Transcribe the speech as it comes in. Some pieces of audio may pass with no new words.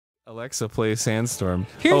Alexa, play Sandstorm.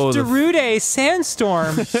 Here's Darude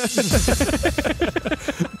Sandstorm.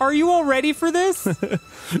 Are you all ready for this?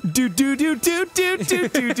 do do do do do do do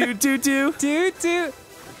do do do do do.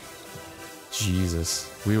 Jesus,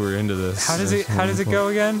 we were into this. How does it go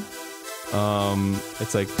again?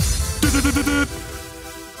 It's like.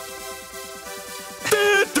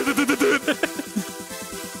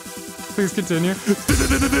 Please continue.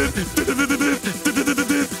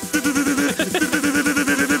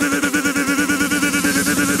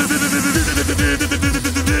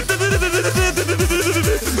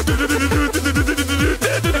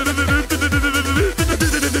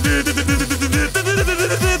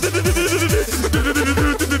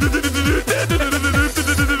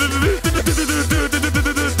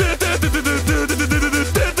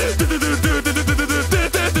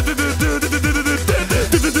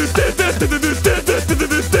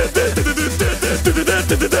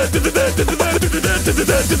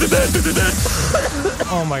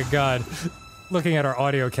 Oh my god. Looking at our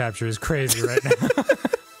audio capture is crazy right now.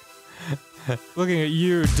 Looking at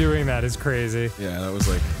you doing that is crazy. Yeah, that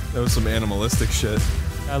was some animalistic shit.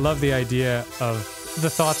 I love the idea of the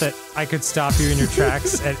thought that I could stop you in your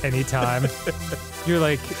tracks at any time. You're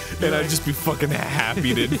like... I'd just be fucking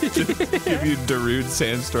happy to give you Darude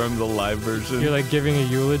Sandstorm, the live version. You're like giving a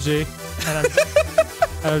eulogy, and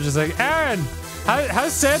I'm just like, Arin!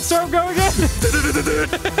 How's Sandstorm go again?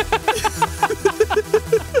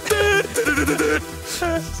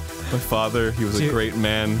 My father, he was a great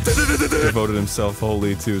man, devoted himself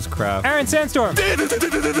wholly to his craft. Arin, Sandstorm!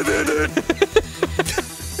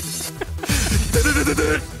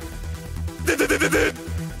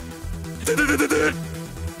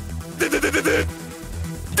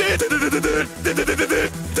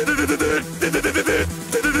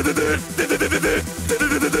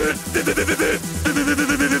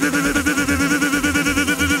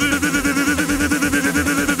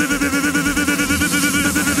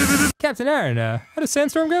 Captain Arin, how does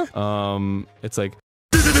Sandstorm go? It's like...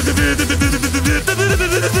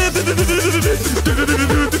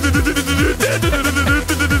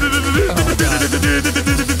 Oh,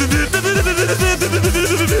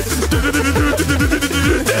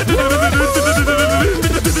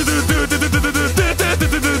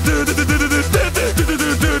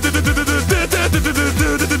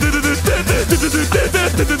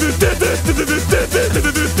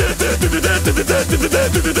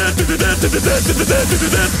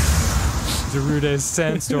 Darude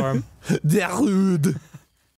Sandstorm. Darude.